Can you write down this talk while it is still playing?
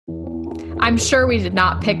I'm sure we did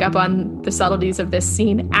not pick up on the subtleties of this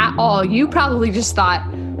scene at all. You probably just thought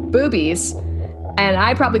boobies, and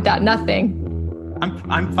I probably thought nothing.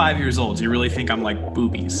 I'm 5 years old. Do you really think I'm like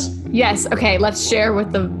boobies? Yes. Okay, let's share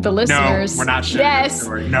with the listeners. No, we're not sharing that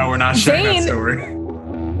story. No, we're not sharing that story.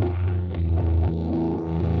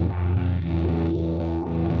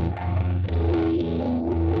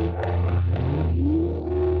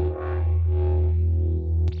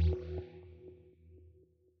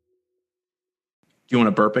 Do you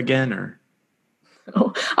want to burp again, or?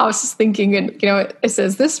 Oh, I was just thinking, and it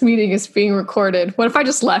says this meeting is being recorded. What if I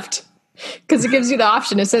just left? Because it gives you the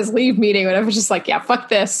option. It says leave meeting. What if it's just like, yeah, fuck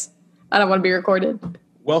this. I don't want to be recorded.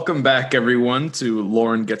 Welcome back, everyone, to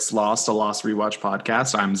Lauren Gets Lost, a Lost Rewatch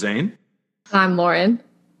podcast. I'm Zane. I'm Lauren.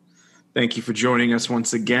 Thank you for joining us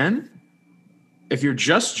once again. If you're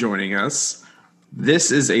just joining us, this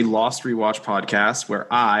is a Lost Rewatch podcast where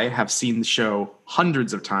I have seen the show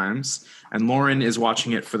hundreds of times, and Lauren is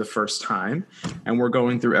watching it for the first time, and we're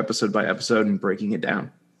going through episode by episode and breaking it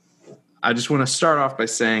down. I just want to start off by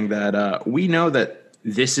saying that we know that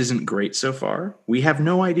this isn't great so far. We have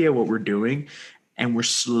no idea what we're doing, and we're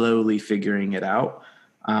slowly figuring it out.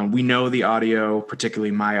 We know the audio,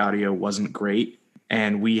 particularly my audio, wasn't great,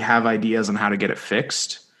 and we have ideas on how to get it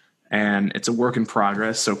fixed, and it's a work in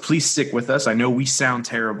progress, so please stick with us. I know we sound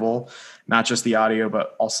terrible, not just the audio,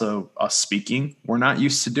 but also us speaking. We're not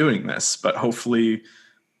used to doing this, but hopefully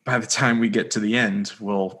by the time we get to the end,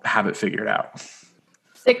 we'll have it figured out.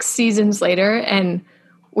 6 seasons later, and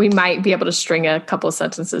we might be able to string a couple of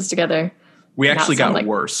sentences together. We actually got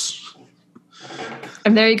worse.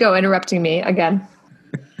 And there you go, interrupting me again.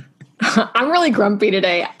 I'm really grumpy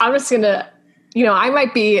today. I'm just going to, I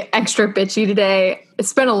might be extra bitchy today.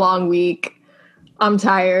 It's been a long week. I'm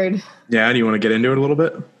tired. Yeah, do you want to get into it a little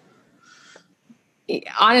bit?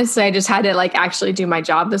 Honestly, I just had to actually do my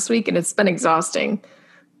job this week, and it's been exhausting.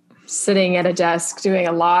 Sitting at a desk doing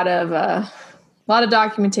a lot of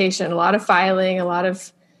documentation, a lot of filing, a lot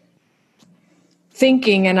of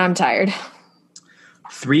thinking, and I'm tired.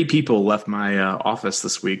 3 people left my office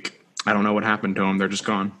this week. I don't know what happened to them. They're just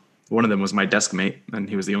gone. One of them was my desk mate, and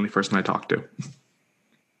he was the only person I talked to.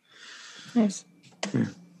 Nice. Yeah.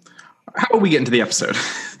 How about we get into the episode?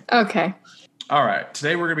 Okay. All right.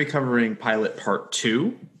 Today we're going to be covering pilot part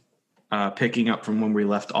 2, picking up from when we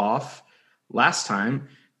left off. Last time,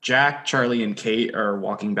 Jack, Charlie, and Kate are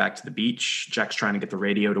walking back to the beach. Jack's trying to get the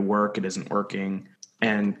radio to work. It isn't working.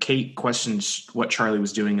 And Kate questions what Charlie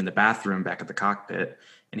was doing in the bathroom back at the cockpit,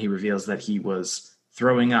 and he reveals that he was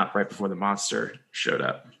throwing up right before the monster showed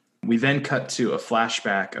up. We then cut to a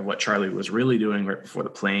flashback of what Charlie was really doing right before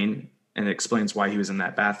the plane, and it explains why he was in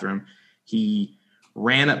that bathroom. He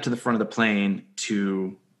ran up to the front of the plane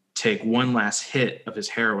to take one last hit of his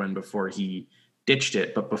heroin before he ditched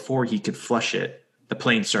it, but before he could flush it, the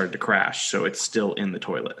plane started to crash, so it's still in the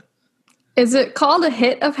toilet. Is it called a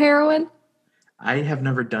hit of heroin? I have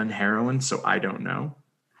never done heroin, so I don't know.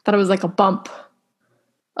 I thought it was like a bump.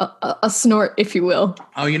 A snort, if you will.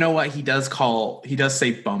 Oh, you know what? He does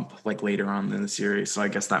say bump later on in the series, so I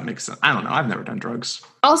guess that makes sense. I don't know. I've never done drugs.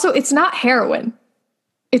 Also, it's not heroin.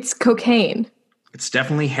 It's cocaine. It's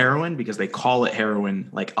definitely heroin because they call it heroin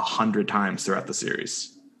 100 times throughout the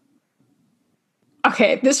series.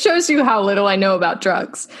 Okay, this shows you how little I know about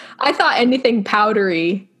drugs. I thought anything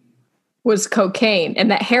powdery was cocaine, and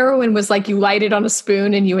that heroin was you light it on a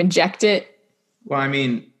spoon and you inject it. Well, I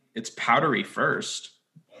mean, it's powdery first.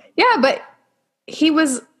 Yeah, but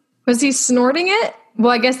was he snorting it?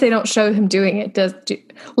 Well, I guess they don't show him doing it.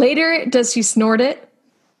 Later, does he snort it?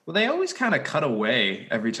 Well, they always kind of cut away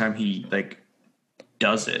every time he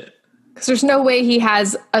does it. Because there's no way he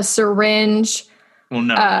has a syringe. Well,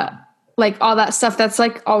 no. All that stuff. That's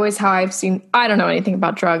always how I've seen. I don't know anything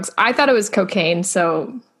about drugs. I thought it was cocaine,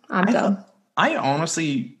 so I'm done. I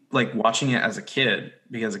honestly watching it as a kid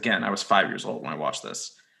because, again, I was 5 years old when I watched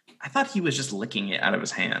this. I thought he was just licking it out of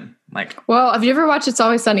his hand. Well, have you ever watched It's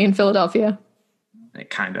Always Sunny in Philadelphia?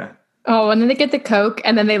 Kind of. Oh, and then they get the Coke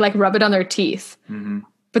and then they rub it on their teeth. Mm-hmm.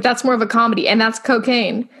 But that's more of a comedy, and that's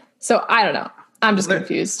cocaine. So I don't know. I'm just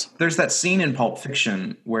confused. There's that scene in Pulp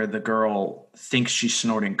Fiction where the girl thinks she's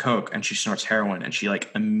snorting Coke and she snorts heroin and she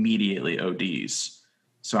immediately ODs.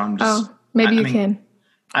 So I'm just... Oh, maybe you can.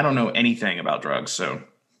 I don't know anything about drugs, so...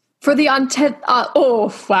 For the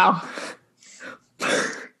oh, wow.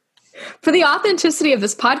 For the authenticity of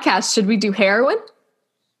this podcast, should we do heroin?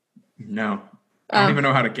 No. I don't even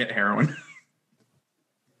know how to get heroin.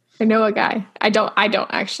 I know a guy. I don't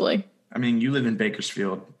actually. I mean, you live in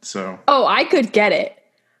Bakersfield, so... Oh, I could get it.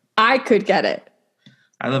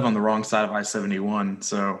 I live on the wrong side of I-71,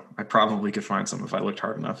 so I probably could find some if I looked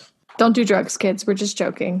hard enough. Don't do drugs, kids. We're just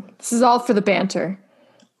joking. This is all for the banter.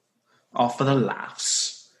 All for the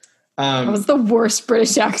laughs. That was the worst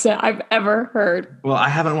British accent I've ever heard. Well, I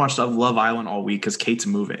haven't watched Love Island all week because Kate's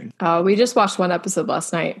moving. We just watched one episode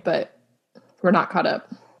last night, but we're not caught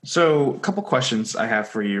up. So a couple questions I have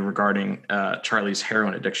for you regarding Charlie's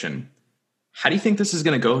heroin addiction. How do you think this is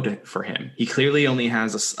going to go for him? He clearly only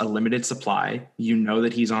has a limited supply. You know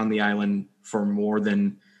that he's on the island for more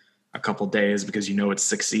than a couple days because you know it's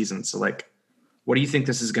 6 seasons. So, like, what do you think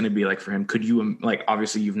this is going to be like for him? Could you, like,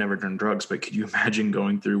 obviously you've never done drugs, but could you imagine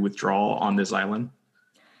going through withdrawal on this island?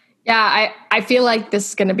 Yeah, I feel like this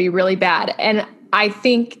is going to be really bad. And I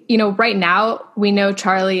think, right now we know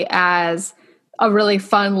Charlie as a really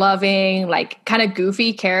fun-loving, like, kind of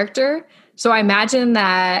goofy character. So I imagine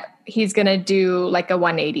that he's going to do like a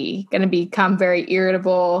 180, going to become very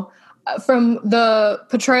irritable. From the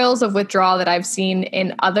portrayals of withdrawal that I've seen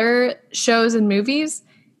in other shows and movies,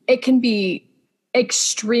 it can be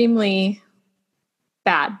extremely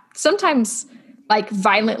bad. Sometimes like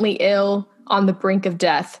violently ill, on the brink of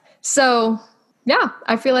death. So yeah,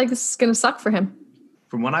 I feel like this is going to suck for him.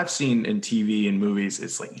 From what I've seen in TV and movies,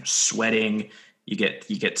 it's like you're sweating, you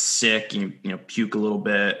get sick, you puke a little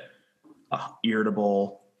bit,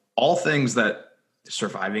 irritable. All things that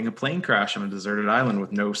surviving a plane crash on a deserted island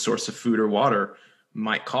with no source of food or water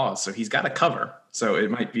might cause. So he's got to cover. So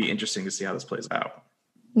it might be interesting to see how this plays out.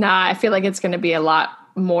 Nah, I feel like it's going to be a lot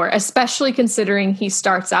more, especially considering he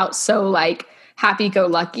starts out so like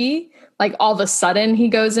happy-go-lucky. Like all of a sudden he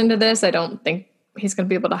goes into this. I don't think he's going to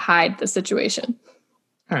be able to hide the situation.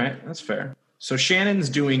 All right, that's fair. So Shannon's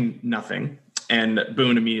doing nothing, and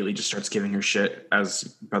Boone immediately just starts giving her shit, as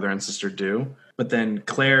brother and sister do. But then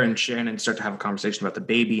Claire and Shannon start to have a conversation about the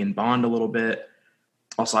baby and bond a little bit.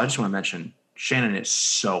 Also, I just want to mention, Shannon is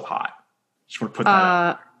so hot. Just want to put that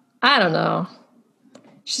out. I don't know.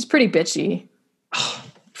 She's pretty bitchy.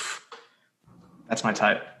 That's my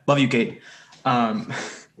type. Love you, Kate.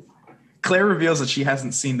 Claire reveals that she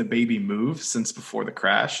hasn't seen the baby move since before the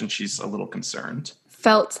crash, and she's a little concerned.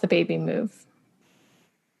 Felt the baby move.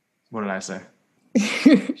 What did I say?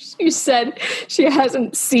 You said she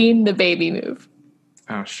hasn't seen the baby move.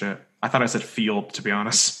 Oh, shit. I thought I said field, to be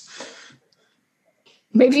honest.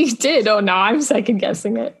 Maybe you did. Oh, no, I'm second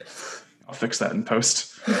guessing it. I'll fix that in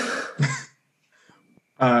post.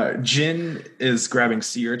 Jin is grabbing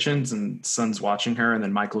sea urchins and Sun's watching her, and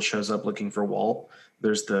then Michael shows up looking for Walt.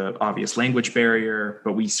 There's the obvious language barrier,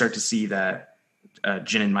 but we start to see that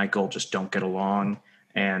Jin and Michael just don't get along,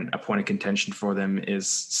 and a point of contention for them is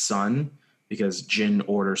Sun, because Jin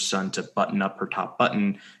orders Sun to button up her top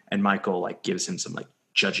button, and Michael like gives him some like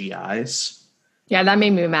judgy eyes. Yeah, that made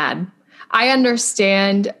me mad. I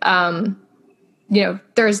understand,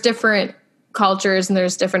 there's different cultures and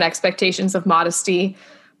there's different expectations of modesty,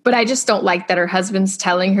 but I just don't like that her husband's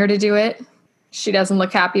telling her to do it. She doesn't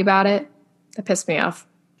look happy about it. That pissed me off.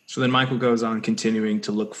 So then Michael goes on continuing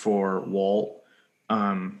to look for Walt.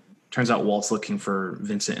 Turns out Walt's looking for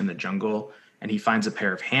Vincent in the jungle, and he finds a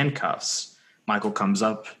pair of handcuffs. Michael comes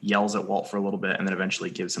up, yells at Walt for a little bit, and then eventually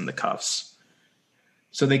gives him the cuffs.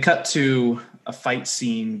 So they cut to a fight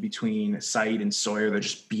scene between Saeed and Sawyer. They're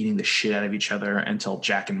just beating the shit out of each other until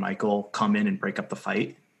Jack and Michael come in and break up the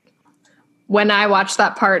fight. When I watched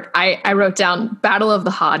that part, I wrote down Battle of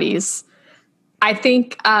the Hotties. I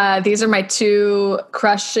think these are my two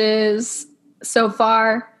crushes so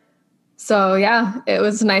far. So, yeah, it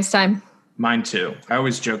was a nice time. Mine too. I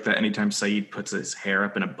always joke that anytime Saeed puts his hair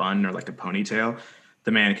up in a bun or like a ponytail,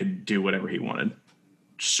 the man could do whatever he wanted.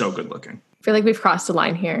 So good looking. I feel like we've crossed a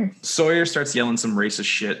line here. Sawyer starts yelling some racist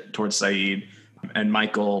shit towards Saeed, and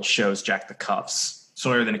Michael shows Jack the cuffs.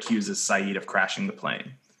 Sawyer then accuses Saeed of crashing the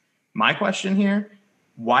plane. My question here,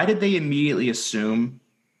 why did they immediately assume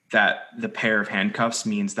that the pair of handcuffs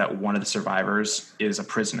means that one of the survivors is a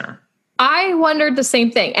prisoner? I wondered the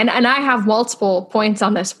same thing, and I have multiple points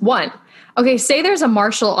on this. One, okay, say there's a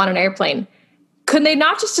marshal on an airplane. Could they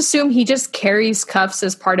not just assume he just carries cuffs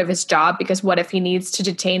as part of his job? Because what if he needs to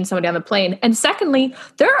detain somebody on the plane? And secondly,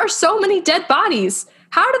 there are so many dead bodies.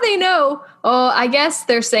 How do they know? Oh, I guess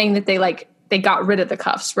they're saying that they got rid of the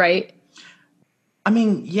cuffs, right? I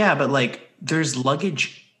mean, yeah, but like there's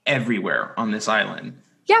luggage everywhere on this island.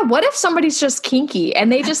 Yeah, what if somebody's just kinky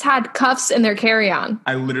and they just had cuffs in their carry-on?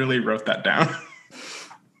 I literally wrote that down.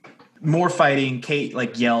 More fighting. Kate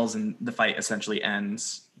like yells and the fight essentially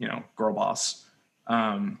ends, girl boss.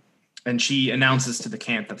 And she announces to the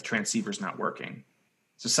camp that the transceiver's not working.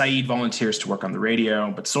 So Saeed volunteers to work on the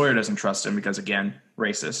radio, but Sawyer doesn't trust him because, again,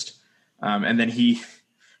 racist. And then he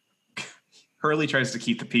Hurley tries to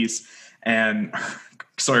keep the peace, and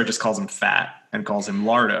Sawyer just calls him fat and calls him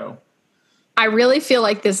Lardo. I really feel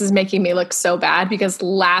like this is making me look so bad because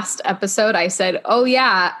last episode I said, oh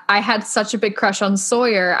yeah, I had such a big crush on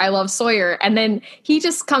Sawyer. I love Sawyer. And then he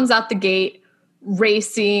just comes out the gate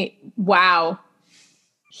racing. Wow.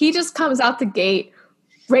 He just comes out the gate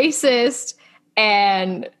racist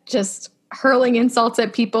and just hurling insults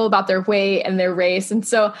at people about their weight and their race. And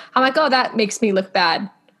so I'm like, oh, that makes me look bad.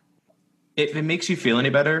 If it makes you feel any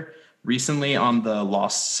better, recently on the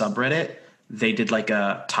Lost subreddit, they did like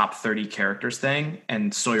a top 30 characters thing,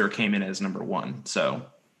 and Sawyer came in as number 1. So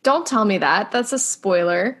don't tell me that. That's a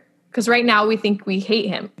spoiler. Because right now we think we hate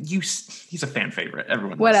him. He's a fan favorite.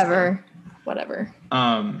 Everyone. Whatever.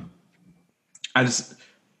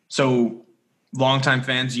 So longtime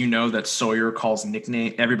fans, that Sawyer calls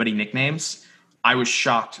everybody nicknames. I was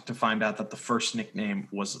shocked to find out that the first nickname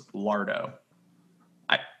was Lardo.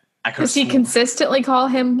 Does he consistently call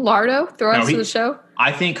him Lardo throughout the show?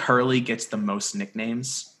 I think Hurley gets the most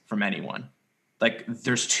nicknames from anyone. Like,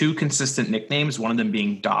 there's 2 consistent nicknames, one of them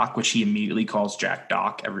being Doc, which he immediately calls Jack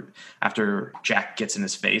Doc after Jack gets in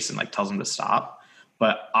his face and like tells him to stop.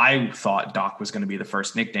 But I thought Doc was going to be the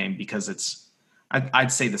first nickname because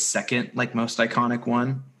I'd say the second like most iconic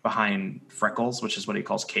one behind Freckles, which is what he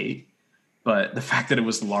calls Kate. But the fact that it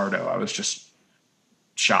was Lardo, I was just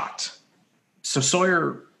shocked. So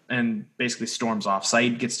Sawyer and basically storms off.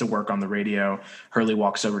 Sayid gets to work on the radio. Hurley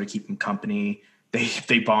walks over to keep him company.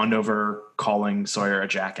 They bond over calling Sawyer a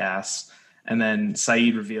jackass. And then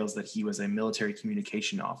Sayid reveals that he was a military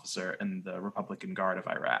communication officer in the Republican Guard of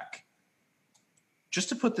Iraq. Just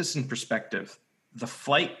to put this in perspective, the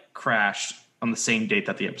flight crashed on the same date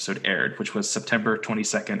that the episode aired, which was September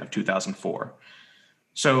 22nd of 2004.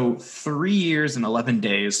 So 3 years and 11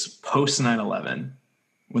 days post 9/11,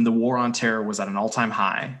 when the war on terror was at an all-time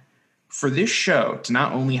high, for this show to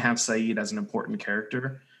not only have Sayid as an important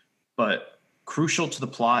character, but crucial to the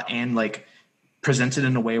plot and like presented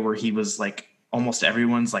in a way where he was like almost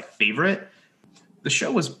everyone's like favorite, the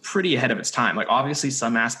show was pretty ahead of its time. Like, obviously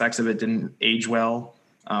some aspects of it didn't age well,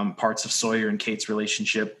 parts of Sawyer and Kate's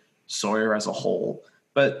relationship, Sawyer as a whole,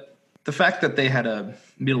 but the fact that they had a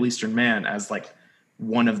Middle Eastern man as like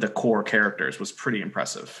one of the core characters was pretty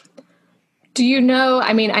impressive. Do you know,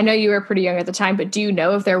 I mean, I know you were pretty young at the time, but do you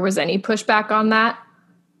know if there was any pushback on that?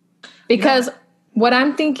 Because what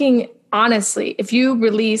I'm thinking, honestly, if you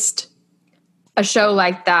released a show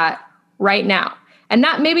like that right now, and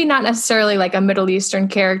maybe not necessarily like a Middle Eastern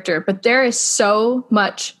character, but there is so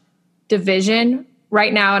much division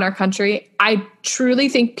right now in our country. I truly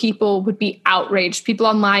think people would be outraged. People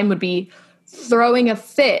online would be throwing a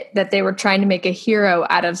fit that they were trying to make a hero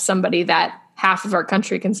out of somebody that half of our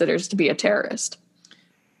country considers to be a terrorist.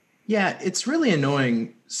 Yeah, it's really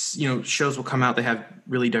annoying. Shows will come out, they have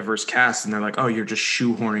really diverse casts, and they're like, oh, you're just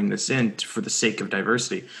shoehorning this in for the sake of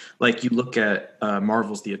diversity. Like, you look at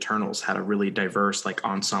Marvel's The Eternals had a really diverse like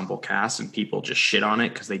ensemble cast, and people just shit on it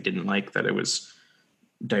because they didn't like that it was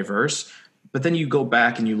diverse. But then you go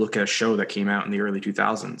back and you look at a show that came out in the early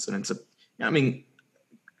 2000s, and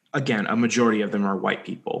again, a majority of them are white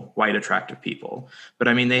people, white attractive people. But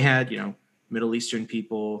I mean, they had, Middle Eastern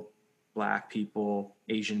people, Black people,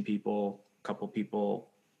 Asian people, a couple people,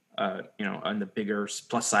 in the bigger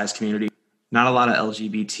plus size community. Not a lot of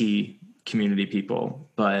LGBT community people,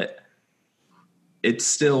 but it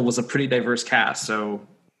still was a pretty diverse cast. So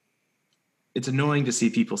it's annoying to see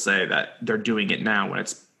people say that they're doing it now when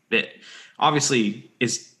it's obviously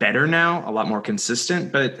is better now, a lot more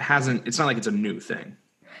consistent, but it's not like it's a new thing.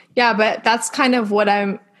 Yeah, but that's kind of what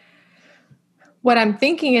I'm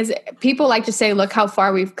thinking is people like to say, look how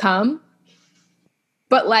far we've come.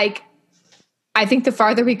 But like, I think the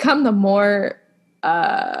farther we come, the more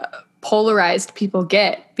polarized people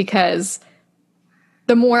get, because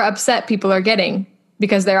the more upset people are getting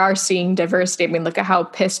because they are seeing diversity. I mean, look at how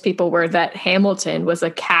pissed people were that Hamilton was a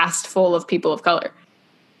cast full of people of color.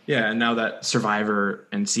 Yeah, and now that Survivor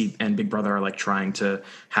and Big Brother are like trying to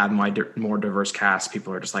have more diverse cast,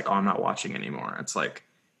 people are just like, oh, I'm not watching anymore. It's like,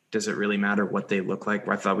 does it really matter what they look like?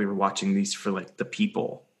 I thought we were watching these for like the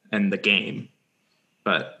people and the game,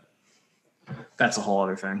 but that's a whole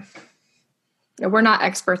other thing. We're not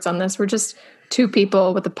experts on this. We're just two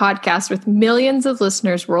people with a podcast with millions of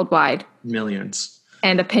listeners worldwide. Millions.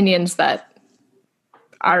 And opinions that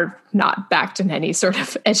are not backed in any sort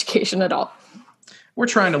of education at all. We're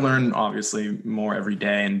trying to learn, obviously, more every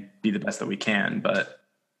day and be the best that we can. But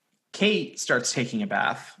Kate starts taking a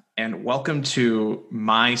bath, and welcome to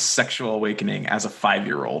my sexual awakening as a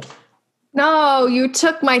 5-year-old. No, you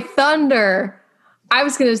took my thunder. I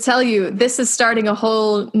was going to tell you, this is starting a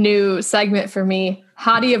whole new segment for me.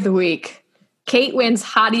 Hottie of the week. Kate wins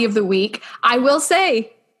Hottie of the week. I will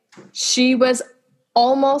say she was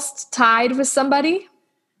almost tied with somebody.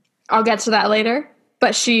 I'll get to that later,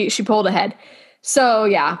 but she pulled ahead. So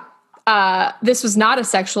yeah, this was not a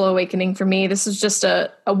sexual awakening for me. This was just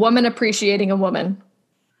a woman appreciating a woman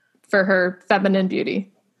for her feminine beauty.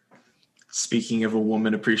 Speaking of a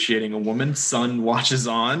woman appreciating a woman, Sun watches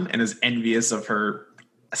on and is envious of her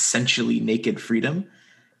essentially naked freedom.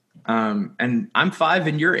 And I'm 5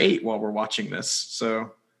 and you're 8 while we're watching this.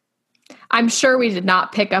 So I'm sure we did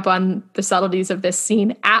not pick up on the subtleties of this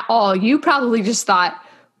scene at all. You probably just thought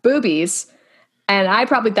boobies, and I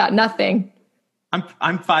probably thought nothing.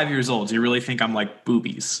 I'm 5 years old. Do you really think I'm like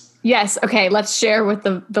boobies? Yes. Okay. Let's share with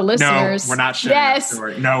the listeners. No, we're not sharing that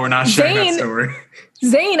story. No, we're not sharing that story.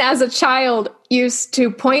 Zayn, as a child, used to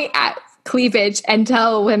point at cleavage and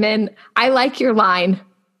tell women, "I like your line."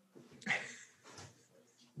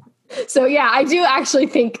 So yeah, I do actually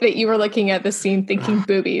think that you were looking at the scene thinking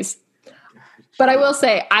boobies. But I will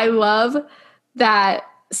say, I love that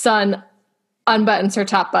Sun unbuttons her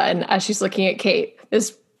top button as she's looking at Kate.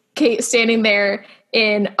 This Kate standing there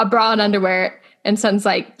in a bra and underwear, and Sun's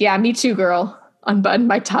like, "Yeah, me too, girl. Unbutton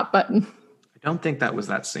my top button." I don't think that was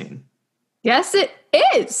that scene. Yes, it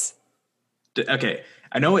is. Okay,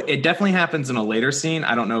 I know it definitely happens in a later scene.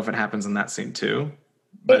 I don't know if it happens in that scene too.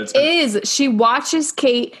 But it is. She watches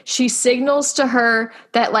Kate. She signals to her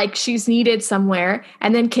that like she's needed somewhere.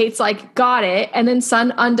 And then Kate's like, "Got it." And then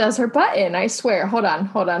Sun undoes her button. I swear. Hold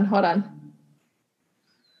on.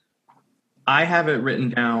 I have it written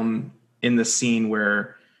down in the scene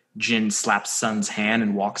where Jin slaps Sun's hand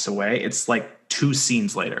and walks away. It's like 2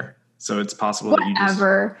 scenes later. So it's possible that you just...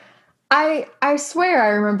 Whatever. I swear I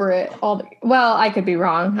remember it all. Well, I could be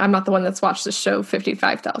wrong. I'm not the one that's watched this show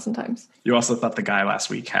 55,000 times. You also thought the guy last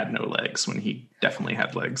week had no legs when he definitely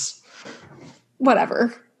had legs.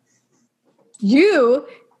 Whatever. No,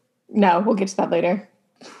 we'll get to that later.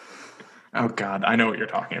 Oh, God. I know what you're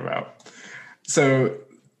talking about. So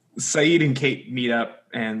Saeed and Kate meet up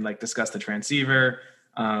and like discuss the transceiver.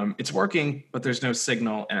 It's working, but there's no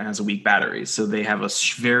signal and it has a weak battery. So they have a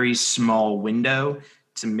very small window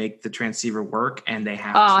to make the transceiver work, and they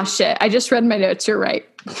have shit. I just read my notes. You're right.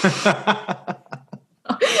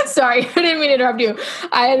 Sorry, I didn't mean to interrupt you.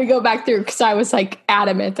 I had to go back through because I was like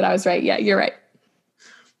adamant that I was right. Yeah, you're right.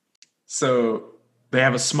 So they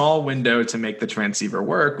have a small window to make the transceiver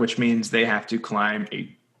work, which means they have to climb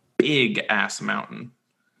a big ass mountain.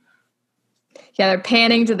 Yeah, they're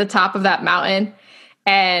panning to the top of that mountain,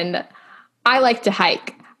 and I like to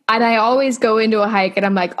hike. And I always go into a hike and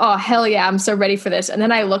I'm like, "Oh, hell yeah, I'm so ready for this." And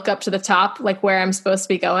then I look up to the top, like where I'm supposed to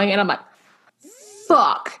be going, and I'm like,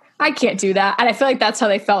 "Fuck, I can't do that." And I feel like that's how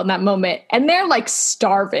they felt in that moment. And they're like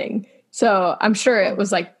starving. So I'm sure it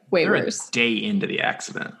was like way worse. A day into the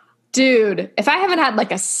accident. Dude, if I haven't had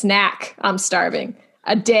like a snack, I'm starving.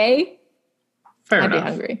 A day, Fair I'd enough. be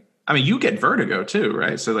hungry. I mean, you get vertigo too,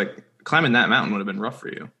 right? So like climbing that mountain would have been rough for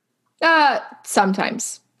you.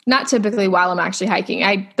 Sometimes. Not typically while I'm actually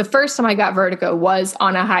hiking. The first time I got vertigo was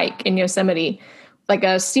on a hike in Yosemite, like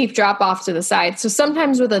a steep drop off to the side. So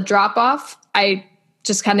sometimes with a drop off, I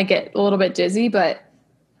just kind of get a little bit dizzy. But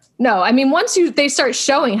no, I mean, once they start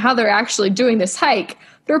showing how they're actually doing this hike,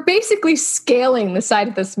 they're basically scaling the side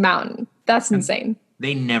of this mountain. That's insane.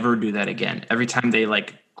 They never do that again. Every time they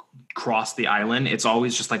like cross the island, it's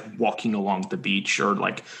always just like walking along the beach or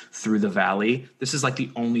like through the valley. This is like the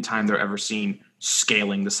only time they're ever seen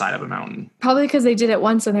scaling the side of a mountain. Probably because they did it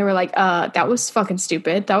once and they were like, that was fucking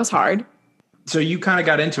stupid. That was hard. So you kind of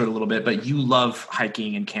got into it a little bit, but you love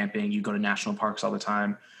hiking and camping. You go to national parks all the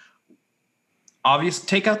time. Obviously,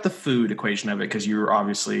 take out the food equation of it because you're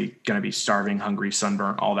obviously going to be starving, hungry,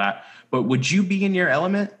 sunburnt, all that. But would you be in your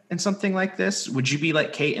element in something like this? Would you be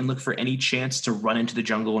like Kate and look for any chance to run into the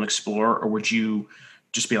jungle and explore? Or would you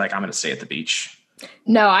just be like, "I'm going to stay at the beach"?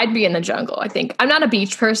 No, I'd be in the jungle, I think. I'm not a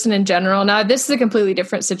beach person in general. Now, this is a completely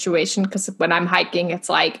different situation because when I'm hiking, it's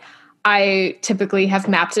like I typically have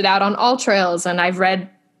mapped it out on all trails and I've read,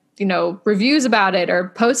 reviews about it or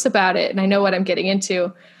posts about it and I know what I'm getting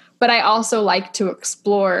into. But I also like to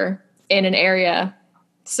explore in an area.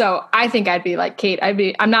 So I think I'd be like Kate.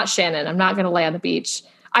 I'm not Shannon. I'm not going to lay on the beach.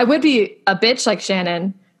 I would be a bitch like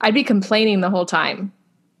Shannon. I'd be complaining the whole time,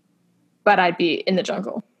 but I'd be in the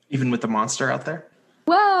jungle. Even with the monster out there?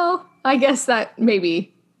 Well, I guess that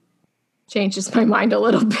maybe changes my mind a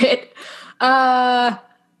little bit. I'd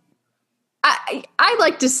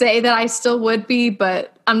like to say that I still would be,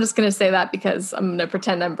 but I'm just going to say that because I'm going to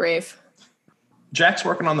pretend I'm brave. Jack's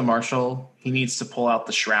working on the Marshall. He needs to pull out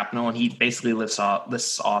the shrapnel, and he basically lists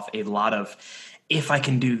off a lot of, if I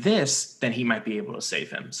can do this, then he might be able to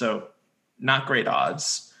save him. So not great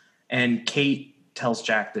odds. And Kate tells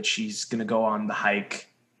Jack that she's going to go on the hike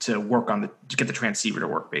to get the transceiver to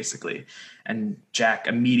work, basically. And Jack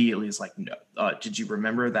immediately is like, no, did you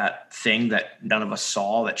remember that thing that none of us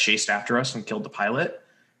saw that chased after us and killed the pilot?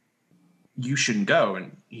 You shouldn't go.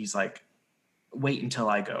 And he's like, wait until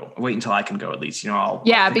I go. Wait until I can go, at least. I'll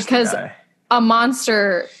fix because the guy. A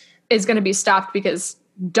monster is going to be stopped because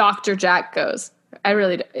Dr. Jack goes.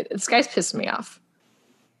 This guy's pissing me off.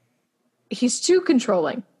 He's too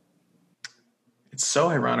controlling. It's so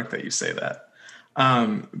ironic that you say that.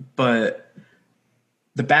 But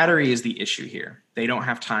the battery is the issue here. They don't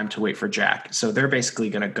have time to wait for Jack. So they're basically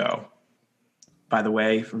going to go. By the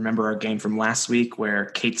way, remember our game from last week where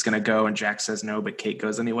Kate's going to go and Jack says no, but Kate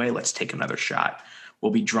goes anyway? Let's take another shot.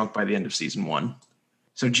 We'll be drunk by the end of season 1.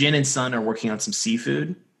 So Jin and Sun are working on some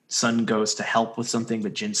seafood. Sun goes to help with something,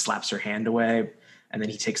 but Jin slaps her hand away. And then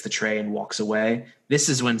he takes the tray and walks away. This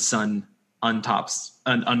is when Sun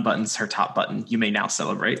unbuttons her top button. You may now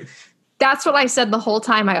celebrate. That's what I said the whole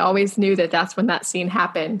time. I always knew that that's when that scene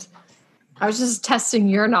happened. I was just testing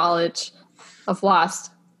your knowledge of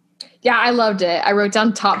Lost. Yeah, I loved it. I wrote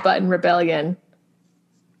down top button rebellion.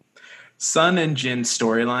 Sun and Jin's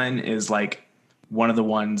storyline is like one of the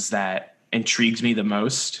ones that intrigues me the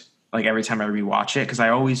most. Like every time I rewatch it, because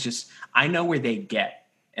I know where they get,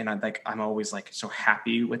 and I'm always like so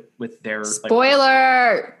happy with their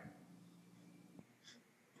spoiler.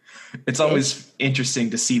 It's always interesting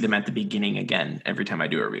to see them at the beginning again every time I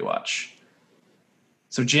do a rewatch.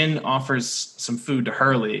 So Jin offers some food to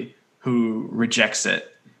Hurley, who rejects it.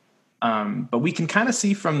 But we can kind of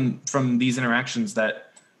see from these interactions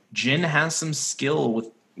that Jin has some skill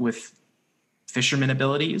with fisherman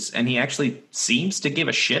abilities, and he actually seems to give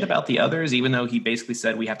a shit about the others, even though he basically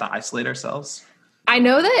said we have to isolate ourselves. I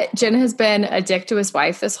know that Jin has been a dick to his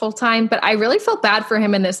wife this whole time, but I really felt bad for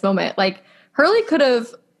him in this moment. Like, Hurley could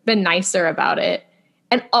have been nicer about it.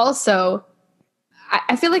 And also,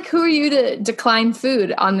 I feel like, who are you to decline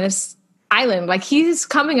food on this island? Like, he's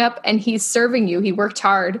coming up and he's serving you. He worked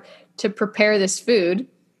hard to prepare this food.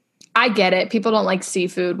 I get it. People don't like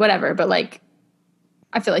seafood, whatever. But like,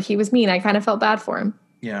 I feel like he was mean. I kind of felt bad for him.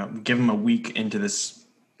 Yeah. Give him a week into this.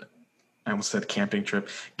 I almost said camping trip.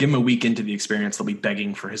 Give him a week into the experience. They'll be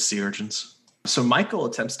begging for his sea urchins. So Michael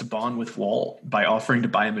attempts to bond with Walt by offering to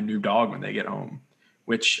buy him a new dog when they get home,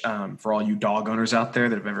 which for all you dog owners out there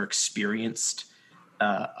that have ever experienced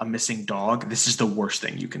a missing dog, this is the worst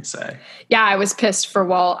thing you can say. Yeah, I was pissed for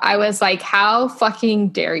Walt. I was like, how fucking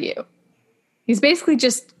dare you? He's basically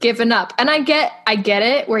just given up. And I get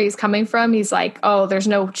it where he's coming from. He's like, oh, there's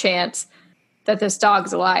no chance that this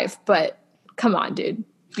dog's alive. But come on, dude.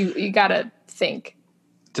 You gotta think.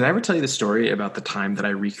 Did I ever tell you the story about the time that I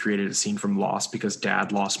recreated a scene from Lost because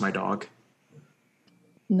Dad lost my dog?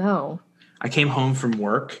 No. I came home from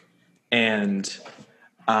work and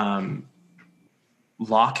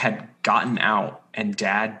Locke had gotten out and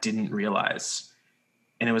Dad didn't realize.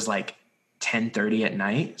 And it was like 10:30 at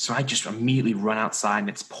night. So I just immediately run outside and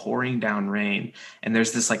it's pouring down rain. And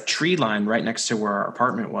there's this like tree line right next to where our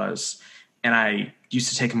apartment was. And I used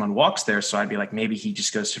to take him on walks there. So I'd be like, maybe he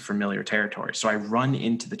just goes to familiar territory. So I run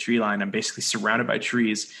into the tree line. I'm basically surrounded by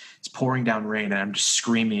trees. It's pouring down rain and I'm just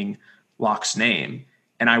screaming Locke's name.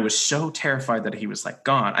 And I was so terrified that he was like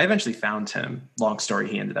gone. I eventually found him. Long story.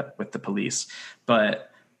 He ended up with the police. But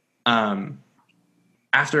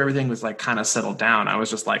after everything was like kind of settled down, I was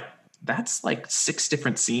just like, that's like 6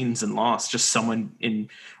 different scenes in Lost. Just someone in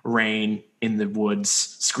rain in the woods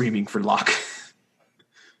screaming for Locke.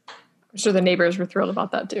 I'm sure the neighbors were thrilled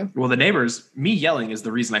about that too. Well, the neighbors, me yelling is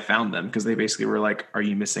the reason I found them, because they basically were like, are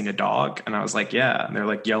you missing a dog? And I was like, yeah. And they're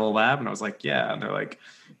like, yellow lab? And I was like, yeah. And they're like,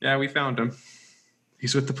 yeah, we found him.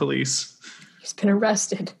 He's with the police. He's been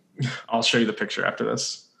arrested. I'll show you the picture after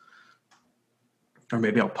this. Or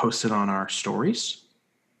maybe I'll post it on our stories.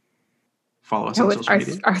 Follow us on social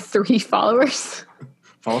media. Our 3 followers.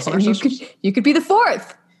 Follow us on our socials. You could be the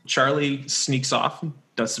 4th. Charlie sneaks off,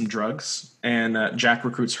 does some drugs, and Jack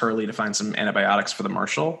recruits Hurley to find some antibiotics for the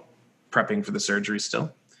Marshal, prepping for the surgery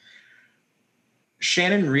still.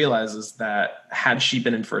 Shannon realizes that had she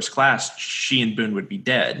been in first class, she and Boone would be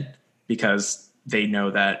dead because they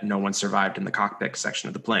know that no one survived in the cockpit section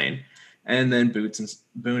of the plane. And then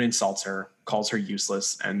Boone insults her, calls her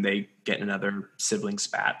useless, and they get another sibling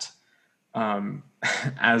spat.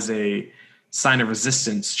 As a sign of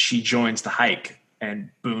resistance, she joins the hike, and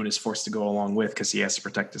Boone is forced to go along with because he has to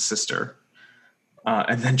protect his sister.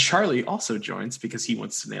 And then Charlie also joins because he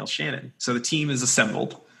wants to nail Shannon. So the team is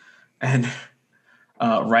assembled. And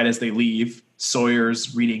right as they leave,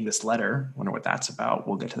 Sawyer's reading this letter. Wonder what that's about.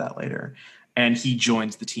 We'll get to that later. And he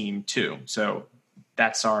joins the team too. So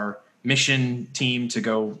that's our mission team to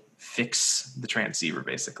go fix the transceiver,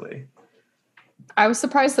 basically. I was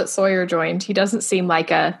surprised that Sawyer joined. He doesn't seem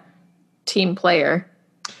like a team player.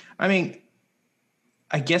 I mean,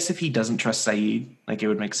 I guess if he doesn't trust Saeed, like it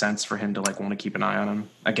would make sense for him to like want to keep an eye on him.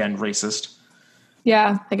 Again, racist.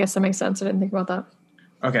 Yeah, I guess that makes sense. I didn't think about that.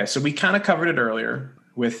 Okay, so we kind of covered it earlier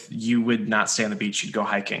with you would not stay on the beach, you'd go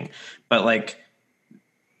hiking. But like,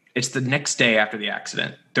 it's the next day after the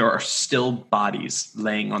accident. There are still bodies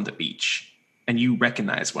laying on the beach, and you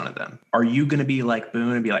recognize one of them. Are you going to be like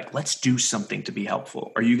Boone and be like, let's do something to be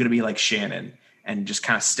helpful? Are you going to be like Shannon and just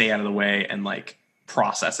kind of stay out of the way and like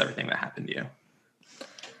process everything that happened to you?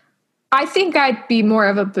 I think I'd be more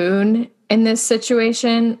of a Boone in this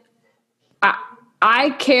situation. I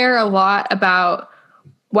care a lot about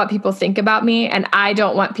what people think about me, and I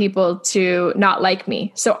don't want people to not like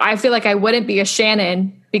me. So I feel like I wouldn't be a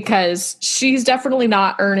Shannon because she's definitely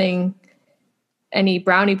not earning any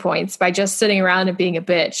brownie points by just sitting around and being a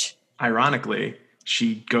bitch. Ironically,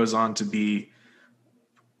 she goes on to be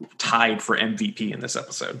tied for MVP in this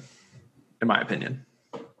episode, in my opinion.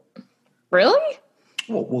 Really?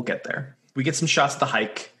 Well, we'll get there. We get some shots of the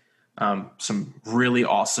hike, some really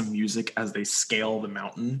awesome music as they scale the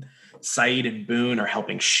mountain. Saeed and Boone are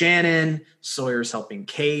helping Shannon. Sawyer's helping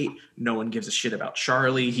Kate. No one gives a shit about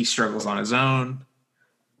Charlie. He struggles on his own.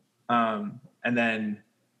 And then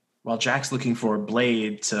while Jack's looking for a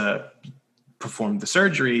blade to perform the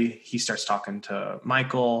surgery, he starts talking to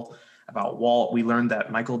Michael about Walt. We learned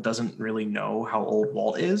that Michael doesn't really know how old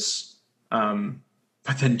Walt is.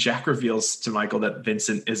 But then Jack reveals to Michael that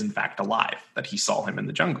Vincent is in fact alive, that he saw him in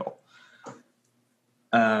the jungle,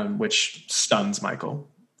 which stuns Michael.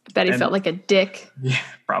 I bet he felt like a dick. Yeah,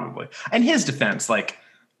 probably. In his defense, like,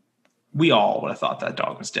 we all would have thought that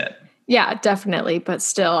dog was dead. Yeah, definitely. But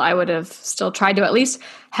still, I would have still tried to at least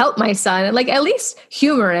help my son and like at least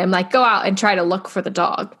humor him, like go out and try to look for the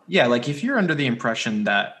dog. Yeah, like if you're under the impression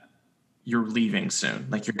that you're leaving soon,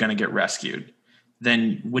 like you're going to get rescued,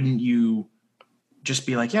 then wouldn't you just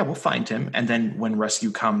be like, yeah, we'll find him. And then when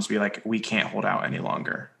rescue comes, be like, we can't hold out any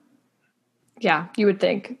longer. Yeah, you would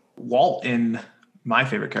think. Walt and my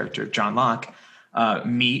favorite character, John Locke,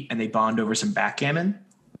 meet and they bond over some backgammon.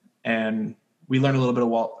 And we learn a little bit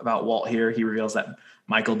about Walt here. He reveals that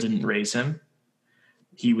Michael didn't raise him.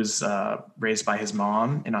 He was raised by his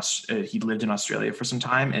mom. He lived in Australia for some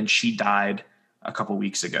time, and she died a couple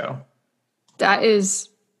weeks ago. That is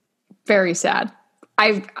very sad.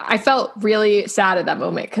 I felt really sad at that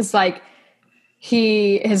moment because like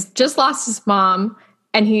he has just lost his mom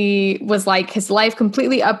and he was like his life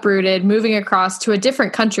completely uprooted, moving across to a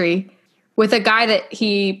different country with a guy that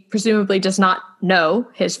he presumably does not know,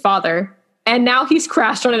 his father. And now he's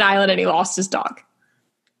crashed on an island and he lost his dog.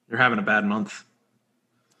 You're having a bad month.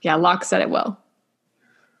 Yeah, Locke said it well.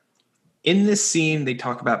 In this scene, they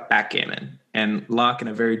talk about backgammon, and Locke, in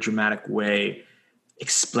a very dramatic way,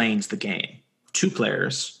 explains the game. 2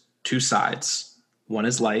 players, 2 sides. One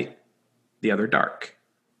is light, the other dark.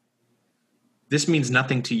 This means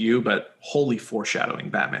nothing to you, but holy foreshadowing,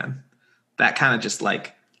 Batman. That kind of just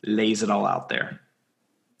like lays it all out there.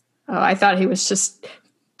 Oh, I thought he was just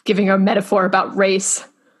giving a metaphor about race.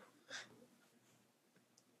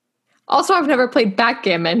 Also, I've never played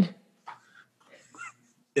backgammon.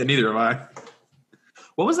 Yeah, neither have I.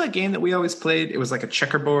 What was that game that we always played? It was like a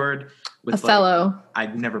checkerboard with Othello.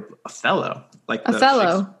 Othello. Like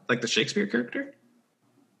Othello. Like the Shakespeare character?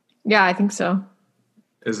 Yeah, I think so.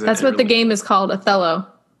 That's what the game is called, Othello.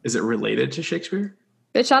 Is it related to Shakespeare?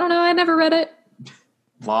 Bitch, I don't know. I never read it.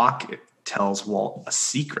 Locke tells Walt a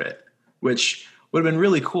secret, which would have been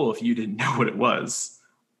really cool if you didn't know what it was.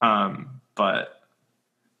 But,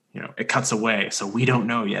 you know, it cuts away, so we don't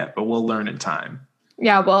know yet, but we'll learn in time.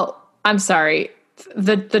 Yeah, well, I'm sorry.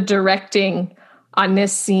 The directing on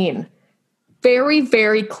this scene, very,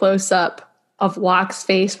 very close up of Locke's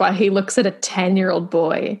face while he looks at a 10-year-old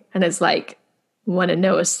boy and is like, want to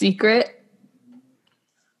know a secret?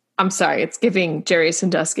 I'm sorry, it's giving Jerry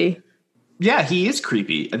Sandusky. Yeah, he is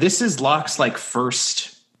creepy. This is Locke's like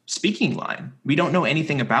first speaking line. We don't know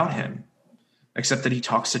anything about him except that he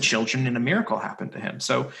talks to children and a miracle happened to him.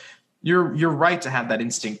 So you're right to have that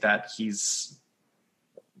instinct that he's,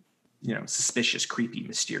 you know, suspicious, creepy,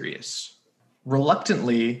 mysterious.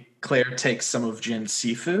 Reluctantly, Claire takes some of Jen's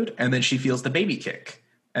seafood and then she feels the baby kick.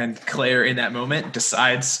 And Claire in that moment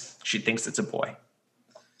decides she thinks it's a boy.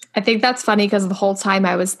 I think that's funny because the whole time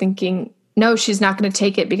I was thinking, no, she's not going to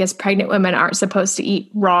take it because pregnant women aren't supposed to eat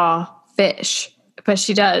raw fish, but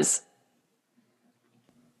she does.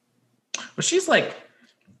 Well, she's like,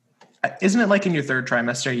 isn't it like in your third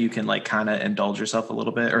trimester you can like kind of indulge yourself a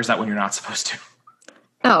little bit, or is that when you're not supposed to?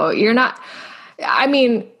 No, you're not. I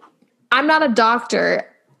mean, I'm not a doctor.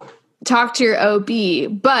 Talk to your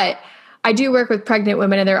OB, but I do work with pregnant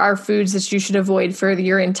women, and there are foods that you should avoid for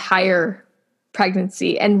your entire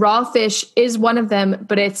pregnancy. And raw fish is one of them,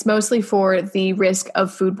 but it's mostly for the risk of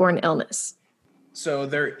foodborne illness. So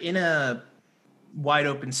they're in a wide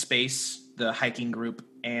open space, the hiking group,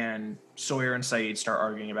 and Sawyer and Sayid start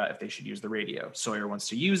arguing about if they should use the radio. Sawyer wants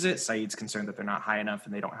to use it. Sayid's concerned that they're not high enough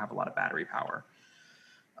and they don't have a lot of battery power.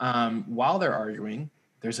 While they're arguing,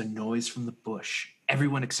 there's a noise from the bush.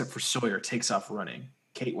 Everyone except for Sawyer takes off running.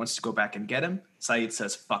 Kate wants to go back and get him. Sayid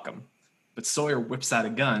says, fuck him. But Sawyer whips out a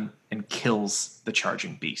gun and kills the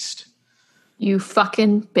charging beast. You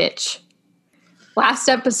fucking bitch. Last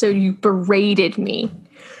episode, you berated me.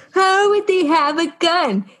 How would they have a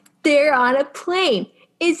gun? They're on a plane.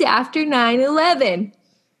 It's after 9/11.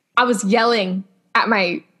 I was yelling at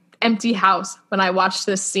my empty house when I watched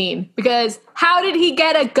this scene because how did he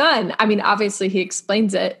get a gun? I mean, obviously he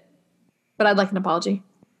explains it, but I'd like an apology.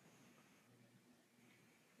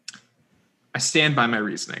 I stand by my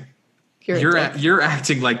reasoning. You're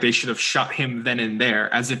acting like they should have shot him then and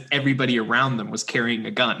there, as if everybody around them was carrying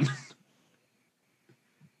a gun.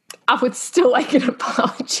 I would still like an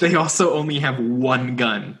apology. They also only have one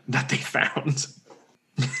gun that they found.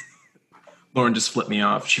 Lauren just flipped me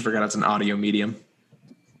off. She forgot it's an audio medium.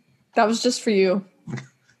 That was just for you.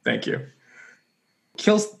 Thank you.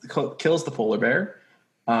 Kills the polar bear.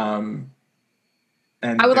 And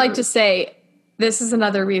I would like to say this is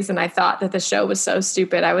another reason I thought that the show was so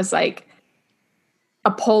stupid. I was like, a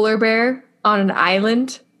polar bear on an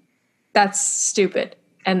island? That's stupid.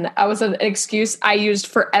 And that was an excuse I used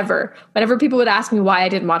forever. Whenever people would ask me why I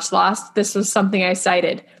didn't watch Lost, this was something I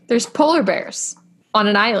cited. There's polar bears on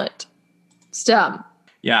an island. It's dumb.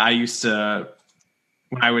 Yeah, I used to,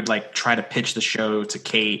 when I would like try to pitch the show to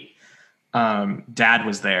Kate, Dad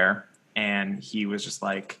was there and he was just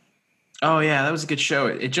like, oh yeah, that was a good show.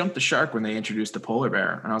 It jumped the shark when they introduced the polar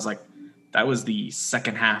bear. And I was like, that was the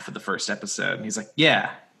second half of the first episode. And he's like,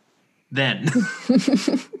 yeah, then.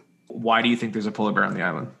 Why do you think there's a polar bear on the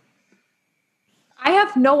island? I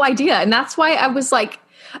have no idea. And that's why I was like,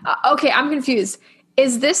 okay, I'm confused.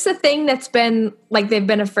 Is this the thing that's been like they've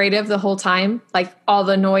been afraid of the whole time? Like all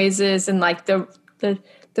the noises and like the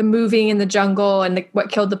moving in the jungle and what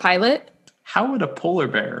killed the pilot? How would a polar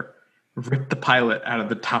bear rip the pilot out of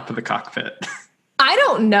the top of the cockpit? I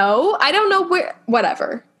don't know. I don't know where,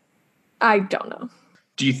 whatever. I don't know.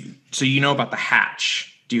 So you know about the hatch?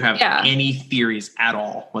 Do you have any theories at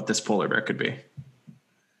all what this polar bear could be?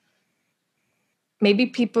 Maybe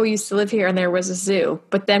people used to live here and there was a zoo.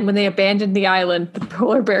 But then when they abandoned the island, the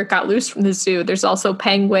polar bear got loose from the zoo. There's also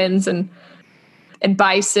penguins and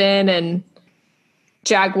bison and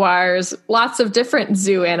jaguars. Lots of different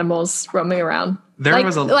zoo animals roaming around.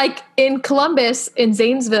 Like in Columbus, in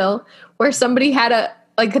Zanesville, where somebody had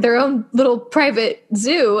their own little private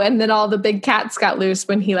zoo, and then all the big cats got loose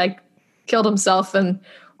when he killed himself. And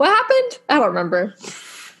what happened? I don't remember.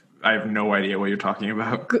 I have no idea what you're talking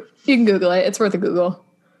about. You can Google it. It's worth a Google.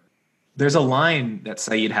 There's a line that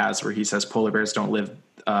Sayid has where he says polar bears don't live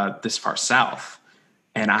this far south.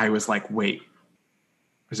 And I was like, wait,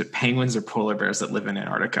 is it penguins or polar bears that live in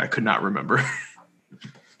Antarctica? I could not remember.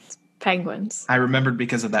 Penguins. I remembered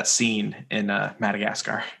because of that scene in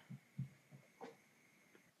Madagascar.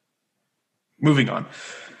 Moving on.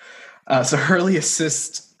 So Hurley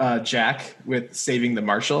assists Jack with saving the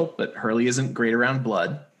marshal, but Hurley isn't great around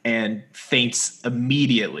blood and faints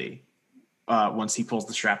immediately once he pulls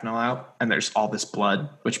the shrapnel out. And there's all this blood,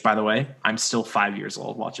 which, by the way, I'm still 5 years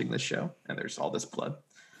old watching this show, and there's all this blood.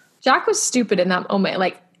 Jack was stupid in that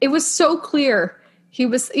moment. It was so clear.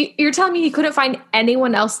 You're telling me he couldn't find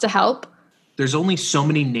anyone else to help? There's only so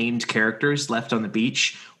many named characters left on the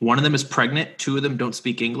beach. One of them is pregnant. Two of them don't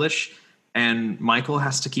speak English. And Michael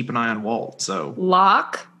has to keep an eye on Walt. So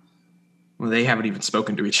Locke? Well, they haven't even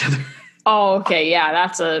spoken to each other. Oh, okay. Yeah,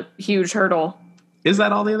 that's a huge hurdle. Is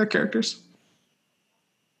that all the other characters?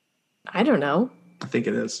 I don't know. I think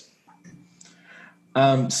it is.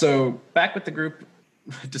 So back with the group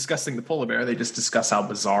discussing the polar bear, they just discuss how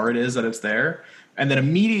bizarre it is that it's there, and then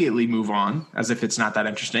immediately move on as if it's not that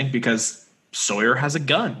interesting because Sawyer has a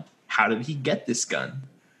gun. How did he get this gun?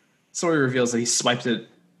 Sawyer reveals that he swiped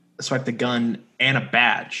the gun and a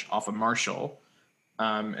badge off of Marshall,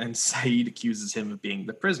 and Sayid accuses him of being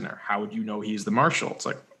the prisoner. How would you know he's the marshal? It's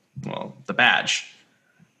like, well, the badge.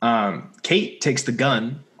 Kate takes the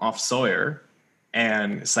gun off Sawyer,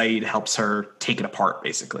 and Saeed helps her take it apart,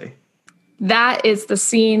 basically. That is the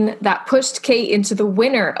scene that pushed Kate into the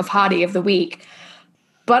winner of Hottie of the Week.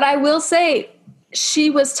 But I will say, she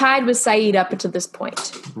was tied with Saeed up until this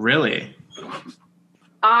point. Really?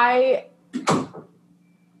 My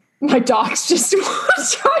dogs just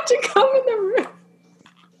tried to come in the room.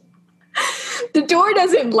 The door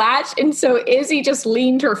doesn't latch, and so Izzy just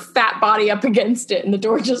leaned her fat body up against it, and the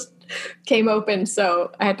door just came open,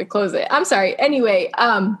 so I had to close it. I'm sorry. Anyway,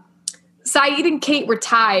 Saeed and Kate were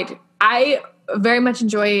tied. I very much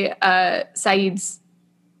enjoy Saeed's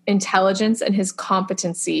intelligence and his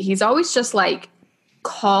competency. He's always just like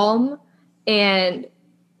calm and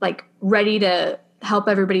like ready to help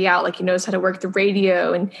everybody out. Like he knows how to work the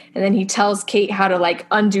radio, and then he tells Kate how to like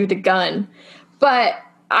undo the gun. But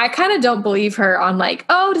I kind of don't believe her on like,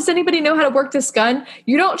 oh, does anybody know how to work this gun?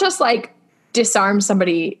 You don't just like disarm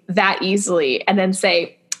somebody that easily and then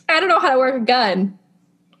say, I don't know how to work a gun.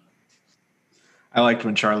 I liked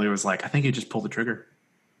when Charlie was like, I think you just pulled the trigger.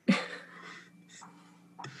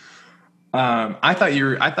 I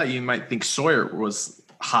thought you might think Sawyer was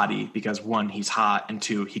Hottie because 1, he's hot, and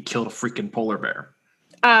 2, he killed a freaking polar bear.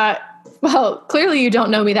 Well, clearly you don't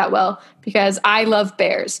know me that well because I love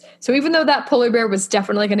bears. So even though that polar bear was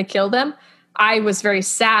definitely going to kill them, I was very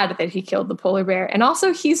sad that he killed the polar bear. And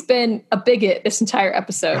also he's been a bigot this entire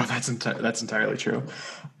episode. Oh, that's entirely true.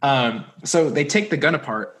 So they take the gun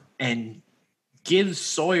apart and give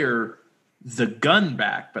Sawyer the gun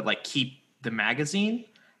back, but like keep the magazine.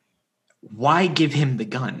 Why give him the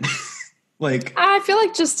gun? Like, I feel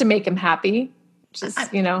like just to make him happy. Just,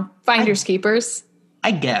 finders keepers. I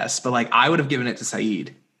guess, but like I would have given it to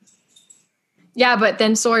Saeed. Yeah, but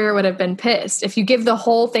then Sawyer would have been pissed. If you give the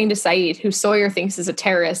whole thing to Saeed, who Sawyer thinks is a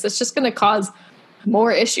terrorist, that's just going to cause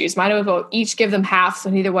more issues. Might as well each give them half so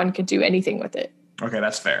neither one could do anything with it. Okay,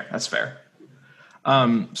 that's fair. That's fair.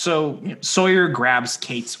 So Sawyer grabs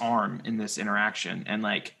Kate's arm in this interaction and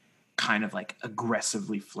like kind of like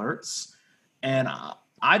aggressively flirts. And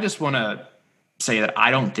I just want to say that I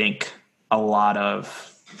don't think a lot of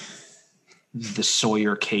the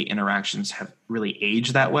Sawyer-Kate interactions have really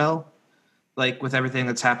aged that well. Like with everything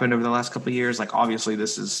that's happened over the last couple of years, like obviously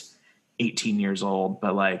this is 18 years old,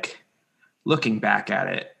 but like looking back at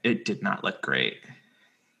it, it did not look great.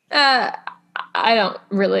 I didn't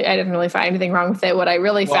really find anything wrong with it. What I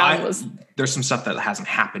really found was there's some stuff that hasn't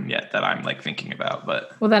happened yet that I'm like thinking about,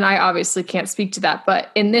 but well, then I obviously can't speak to that.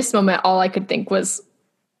 But in this moment, all I could think was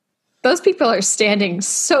those people are standing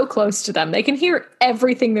so close to them. They can hear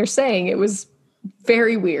everything they're saying. It was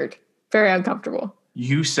very weird, very uncomfortable.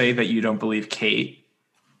 You say that you don't believe Kate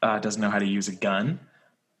doesn't know how to use a gun.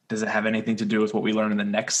 Does it have anything to do with what we learn in the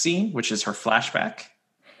next scene, which is her flashback?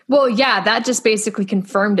 Well, yeah, that just basically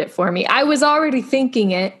confirmed it for me. I was already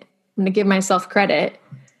thinking it. I'm going to give myself credit.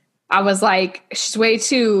 I was like, she's way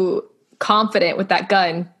too confident with that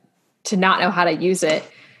gun to not know how to use it.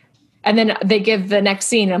 And then they give the next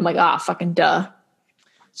scene, and I'm like, fucking duh.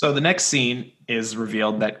 So the next scene is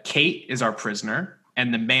revealed that Kate is our prisoner,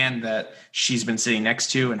 and the man that she's been sitting next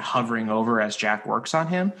to and hovering over as Jack works on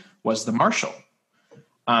him was the marshal.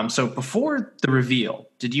 So before the reveal,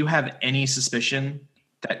 did you have any suspicion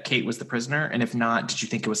that Kate was the prisoner? And if not, did you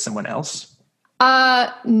think it was someone else?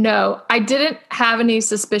 No, I didn't have any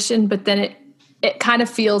suspicion, but then it kind of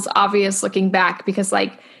feels obvious looking back because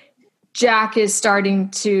like Jack is starting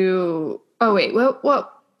to,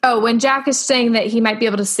 when Jack is saying that he might be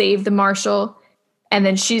able to save the marshal and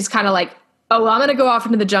then she's kind of like, I'm going to go off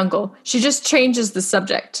into the jungle. She just changes the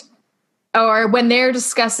subject. Or when they're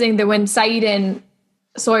discussing when Saeed and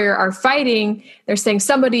Sawyer are fighting, they're saying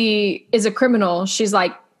somebody is a criminal. She's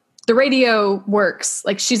like, the radio works.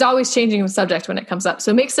 Like she's always changing the subject when it comes up.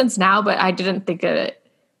 So it makes sense now, but I didn't think of it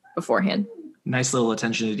beforehand. Nice little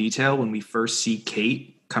attention to detail. When we first see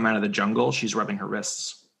Kate come out of the jungle, she's rubbing her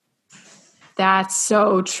wrists. That's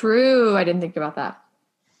so true. I didn't think about that.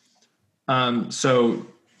 So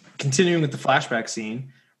continuing with the flashback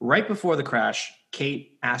scene, right before the crash,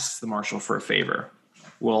 Kate asks the marshal for a favor.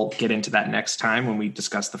 We'll get into that next time when we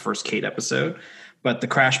discuss the first Kate episode. But the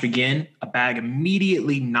crash begins. A bag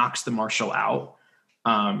immediately knocks the marshal out.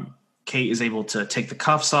 Kate is able to take the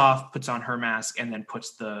cuffs off, puts on her mask, and then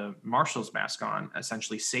puts the marshal's mask on,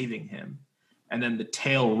 essentially saving him. And then the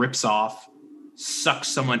tail rips off, sucks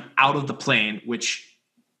someone out of the plane, which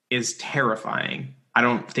is terrifying. I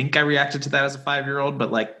don't think I reacted to that as a 5-year-old,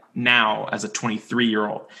 but like now as a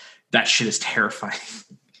 23-year-old, that shit is terrifying.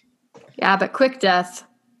 Yeah, but quick death.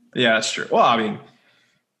 Yeah, that's true. Well, I mean,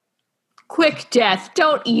 quick death.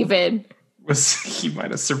 Don't even. was he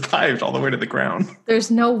might have survived all the way to the ground.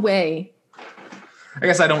 There's no way. I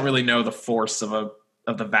guess I don't really know the force of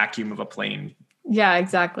the vacuum of a plane. Yeah,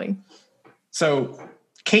 exactly. So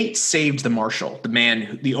Kate saved the marshal,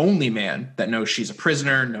 the only man that knows she's a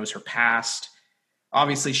prisoner, knows her past.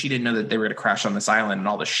 Obviously, she didn't know that they were going to crash on this island and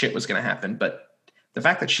all this shit was going to happen. But the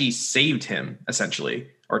fact that she saved him, essentially,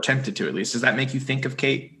 or attempted to at least, does that make you think of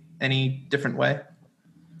Kate any different way?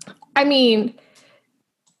 I mean,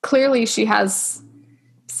 clearly she has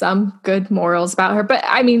some good morals about her. But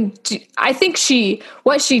I mean, I think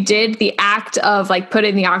what she did, the act of like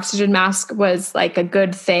putting the oxygen mask was like a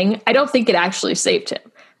good thing. I don't think it actually saved him.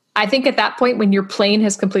 I think at that point, when your plane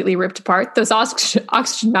has completely ripped apart, those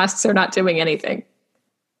oxygen masks are not doing anything.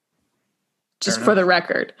 Just for the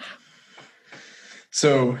record.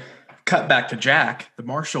 So cut back to Jack. The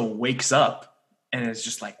marshal wakes up and is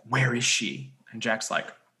just like, where is she? And Jack's like,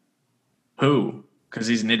 who? Because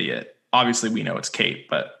he's an idiot. Obviously, we know it's Kate,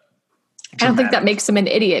 but I don't think that makes him an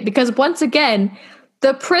idiot because once again,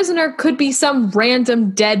 the prisoner could be some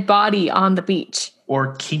random dead body on the beach.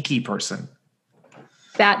 Or kinky person.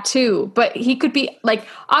 That too. But he could be like,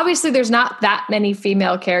 obviously there's not that many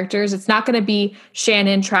female characters. It's not going to be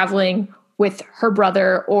Shannon traveling with her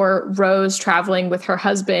brother or Rose traveling with her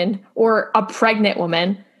husband or a pregnant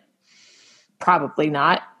woman. Probably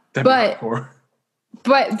not. But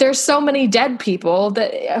there's so many dead people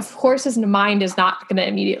that of course his mind is not going to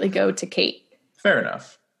immediately go to Kate. Fair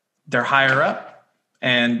enough. They're higher up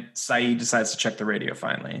and Sayid decides to check the radio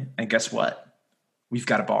finally. And guess what? We've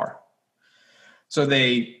got a bar. So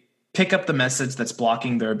they pick up the message that's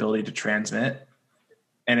blocking their ability to transmit,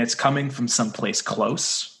 and it's coming from someplace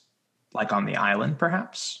close, like on the island,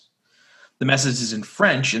 perhaps. The message is in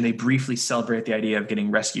French, and they briefly celebrate the idea of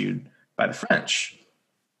getting rescued by the French.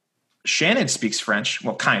 Shannon speaks French,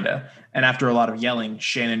 well, kinda, and after a lot of yelling,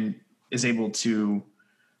 Shannon is able to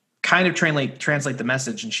kind of translate the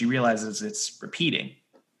message, and she realizes it's repeating.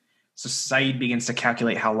 So Sayid begins to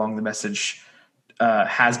calculate how long the message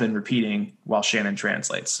has been repeating while Shannon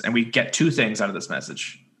translates. And we get two things out of this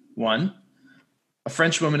message. One, a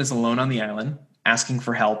French woman is alone on the island asking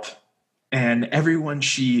for help, and everyone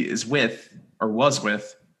she is with or was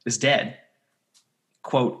with is dead.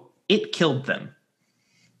 Quote, it killed them.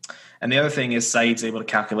 And the other thing is Sayid's able to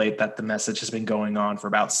calculate that the message has been going on for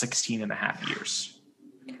about 16 and a half years.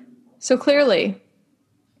 So clearly,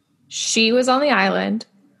 she was on the island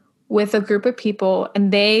with a group of people,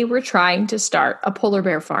 and they were trying to start a polar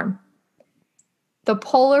bear farm. The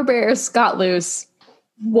polar bears got loose.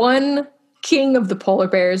 One king of the polar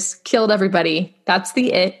bears killed everybody. That's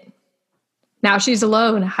the it. Now she's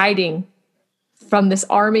alone, hiding from this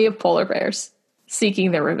army of polar bears,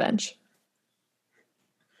 seeking their revenge.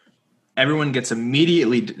 Everyone gets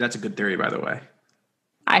immediately... That's a good theory, by the way.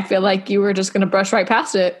 I feel like you were just going to brush right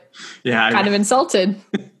past it. Yeah. Kind of insulted.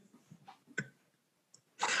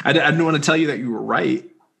 I didn't want to tell you that you were right.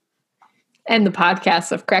 And the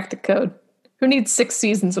podcasts have cracked the code. Who needs 6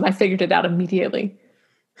 seasons when I figured it out immediately?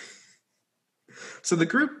 So the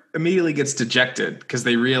group immediately gets dejected because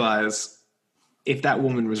they realize if that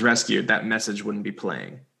woman was rescued, that message wouldn't be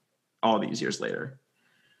playing all these years later.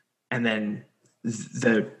 And then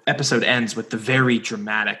the episode ends with the very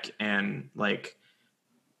dramatic and like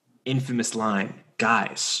infamous line,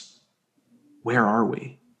 guys, where are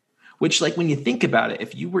we? Which, like, when you think about it,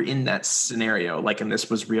 if you were in that scenario, like, and this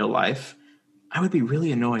was real life, I would be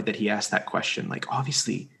really annoyed that he asked that question. Like,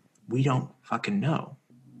 obviously, we don't fucking know.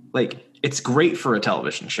 Like, it's great for a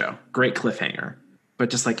television show. Great cliffhanger. But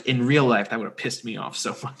just, like, in real life, that would have pissed me off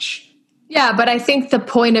so much. Yeah, but I think the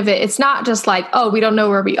point of it, it's not just like, oh, we don't know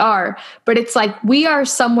where we are. But it's like we are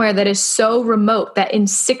somewhere that is so remote that in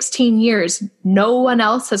 16 years, no one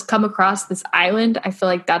else has come across this island. I feel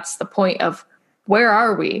like that's the point of where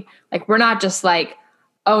are we? Like, we're not just like,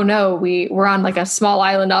 oh no, we're on like a small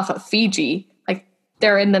island off of Fiji. Like,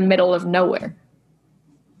 they're in the middle of nowhere.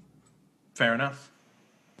 Fair enough.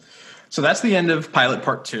 So that's the end of pilot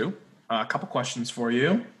part 2. A couple questions for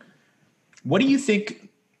you. What do you think,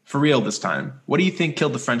 for real this time, what do you think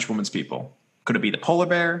killed the French woman's people? Could it be the polar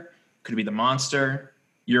bear? Could it be the monster?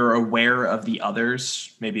 You're aware of the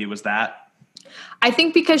others. Maybe it was that. I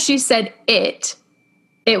think because she said it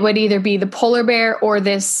would either be the polar bear or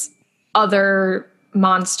this other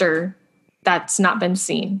monster that's not been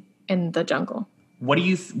seen in the jungle. Where do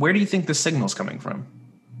you think the signal's coming from?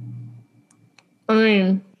 I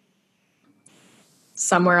mean,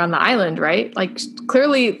 somewhere on the island, right? Like,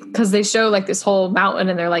 clearly, because they show like this whole mountain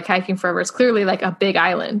and they're like hiking forever. It's clearly like a big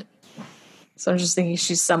island. So I'm just thinking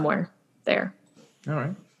she's somewhere there. All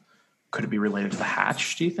right. Could it be related to the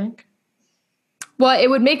hatch, do you think? Well,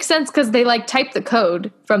 it would make sense because they like type the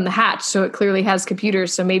code from the hatch, so it clearly has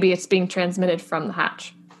computers, so maybe it's being transmitted from the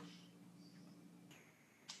hatch.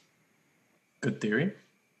 Good theory.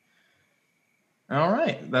 All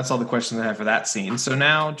right. That's all the questions I have for that scene. So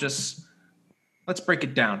now just let's break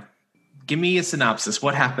it down. Give me a synopsis.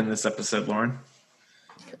 What happened this episode, Lauren?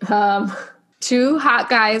 Two hot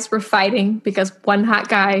guys were fighting because one hot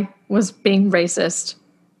guy was being racist.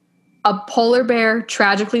 A polar bear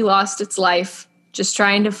tragically lost its life just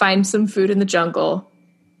trying to find some food in the jungle.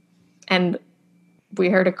 And we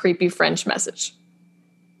heard a creepy French message.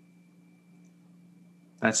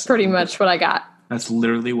 That's pretty much what I got. That's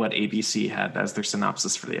literally what ABC had as their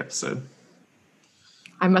synopsis for the episode.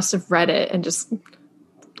 I must have read it and just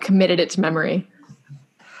committed it to memory.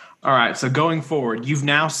 All right, so going forward, you've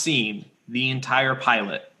now seen the entire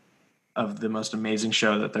pilot of the most amazing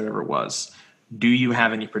show that there ever was. Do you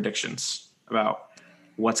have any predictions about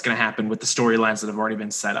what's going to happen with the storylines that have already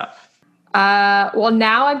been set up? Well,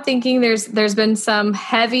 now I'm thinking there's been some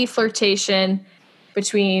heavy flirtation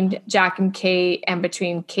between Jack and Kate and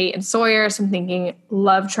between Kate and Sawyer. So I'm thinking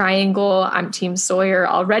love triangle. I'm team Sawyer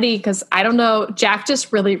already because I don't know. Jack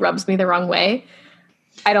just really rubs me the wrong way.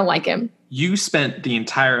 I don't like him. You spent the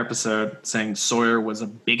entire episode saying Sawyer was a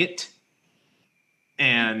bigot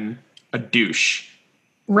and a douche.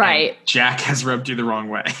 Right. And Jack has rubbed you the wrong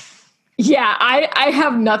way. Yeah, I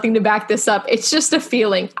have nothing to back this up. It's just a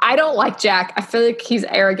feeling. I don't like Jack. I feel like he's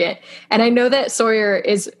arrogant. And I know that Sawyer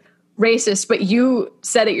is racist, but you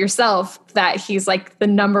said it yourself that he's like the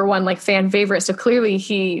number one like fan favorite. So clearly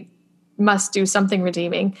he must do something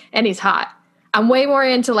redeeming, and he's hot. I'm way more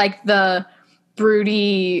into like the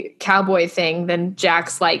broody cowboy thing than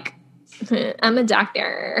Jack's like, I'm a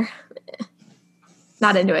doctor.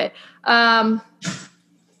 Not into it. I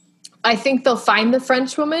think they'll find the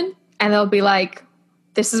French woman and they'll be like,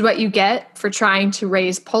 this is what you get for trying to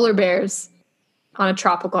raise polar bears on a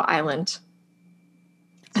tropical island.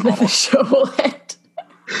 And then the show will end.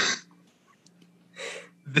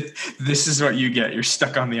 This is what you get. You're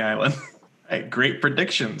stuck on the island. Hey, great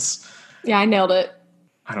predictions. Yeah, I nailed it.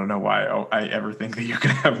 I don't know why I ever think that you're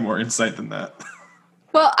going to have more insight than that.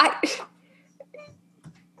 Well,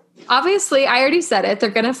 obviously, I already said it. They're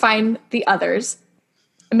going to find the others.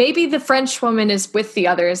 Maybe the French woman is with the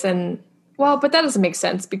others. But that doesn't make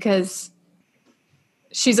sense because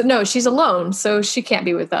she's alone. So she can't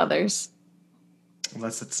be with the others.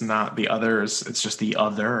 Unless it's not the others, it's just the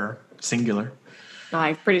other, singular.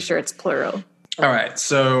 I'm pretty sure it's plural. All right,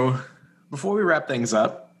 so before we wrap things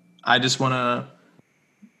up, I just want to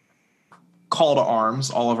call to arms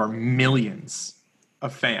all of our millions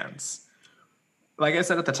of fans. Like I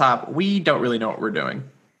said at the top, we don't really know what we're doing.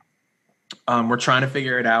 We're trying to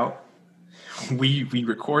figure it out. We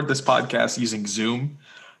record this podcast using Zoom.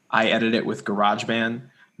 I edit it with GarageBand.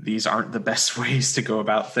 These aren't the best ways to go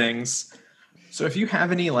about things. So if you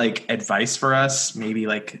have any like advice for us, maybe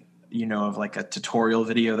like, of like a tutorial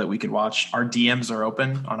video that we could watch, our DMs are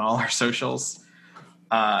open on all our socials.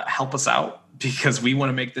 Help us out because we want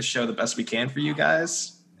to make this show the best we can for you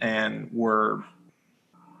guys. And we're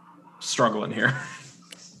struggling here.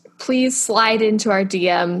 Please slide into our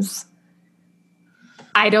DMs.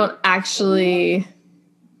 I don't actually...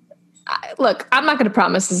 Look, I'm not going to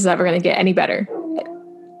promise this is ever going to get any better.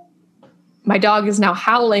 My dog is now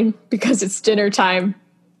howling because it's dinner time.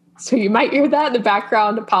 So you might hear that in the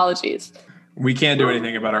background. Apologies. We can't do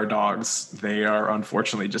anything about our dogs. They are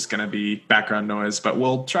unfortunately just going to be background noise, but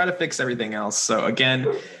we'll try to fix everything else. So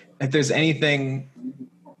again, if there's anything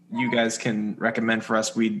you guys can recommend for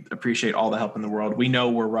us, we'd appreciate all the help in the world. We know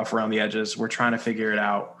we're rough around the edges. We're trying to figure it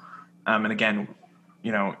out. And again,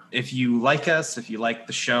 if you like us, if you like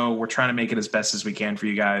the show, we're trying to make it as best as we can for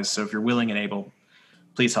you guys. So if you're willing and able,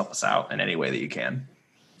 please help us out in any way that you can.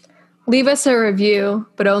 Leave us a review,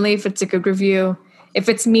 but only if it's a good review. If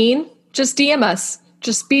it's mean, just DM us.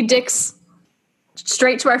 Just be dicks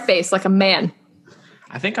straight to our face like a man.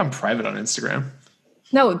 I think I'm private on Instagram.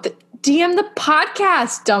 No, DM the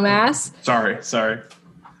podcast, dumbass. Sorry.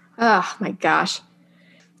 Oh, my gosh.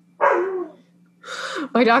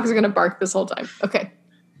 My dog is going to bark this whole time. Okay.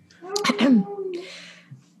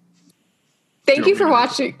 Thank you for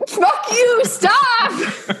watching. Fuck you. Stop.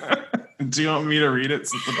 Do you want me to read it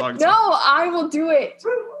since the dog's No, I will do it.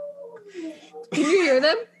 Can you hear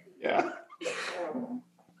them? Yeah.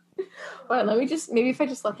 Wait, maybe if I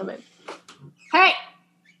just let them in. Hey,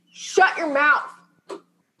 shut your mouth.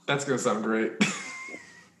 That's going to sound great.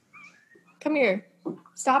 Come here.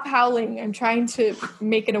 Stop howling. I'm trying to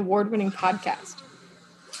make an award-winning podcast.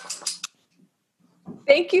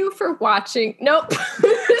 Thank you for watching. Nope.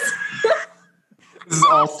 This is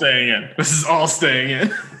all staying in. This is all staying in.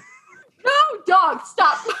 No, dog,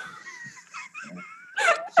 stop.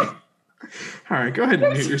 All right, go ahead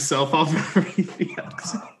and mute yourself. I'll everything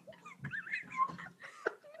else.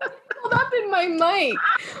 Hold up in my mic.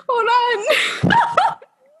 Hold on.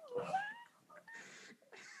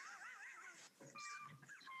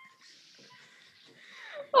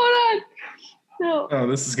 Hold on. No, Oh,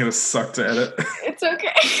 this is gonna suck to edit. it's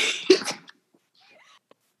okay.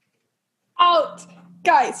 Out.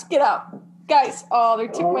 Guys, get out. Guys, oh, they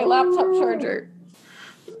took my laptop charger.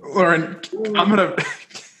 Lauren, I'm gonna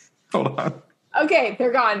hold on. Okay,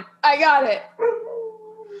 they're gone. I got it.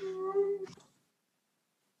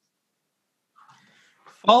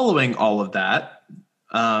 Following all of that,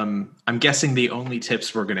 I'm guessing the only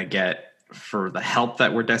tips we're going to get for the help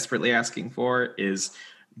that we're desperately asking for is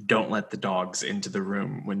don't let the dogs into the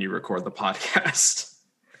room when you record the podcast.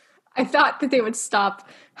 I thought that they would stop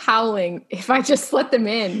howling if I just let them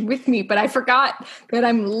in with me, but I forgot that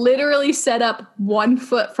I'm literally set up 1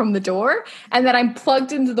 foot from the door and that I'm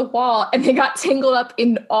plugged into the wall and they got tangled up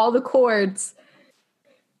in all the cords.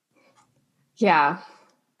 Yeah,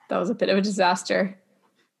 that was a bit of a disaster.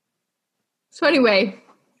 So anyway,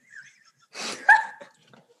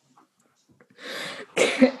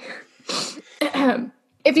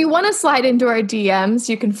 if you want to slide into our DMs,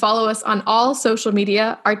 you can follow us on all social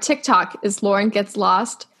media. Our TikTok is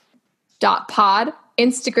LaurenGetsLost.pod,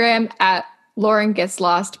 Instagram at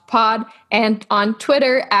LaurenGetsLostPod, and on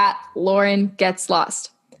Twitter at LaurenGetsLost.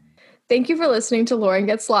 Thank you for listening to Lauren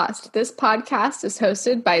Gets Lost. This podcast is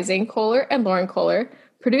hosted by Zane Kohler and Lauren Kohler,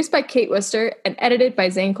 produced by Kate Wister, and edited by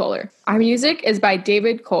Zane Kohler. Our music is by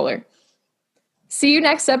David Kohler. See you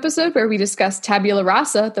next episode where we discuss Tabula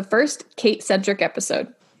Rasa, the first Kate-centric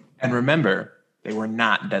episode. And remember, they were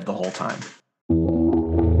not dead the whole time.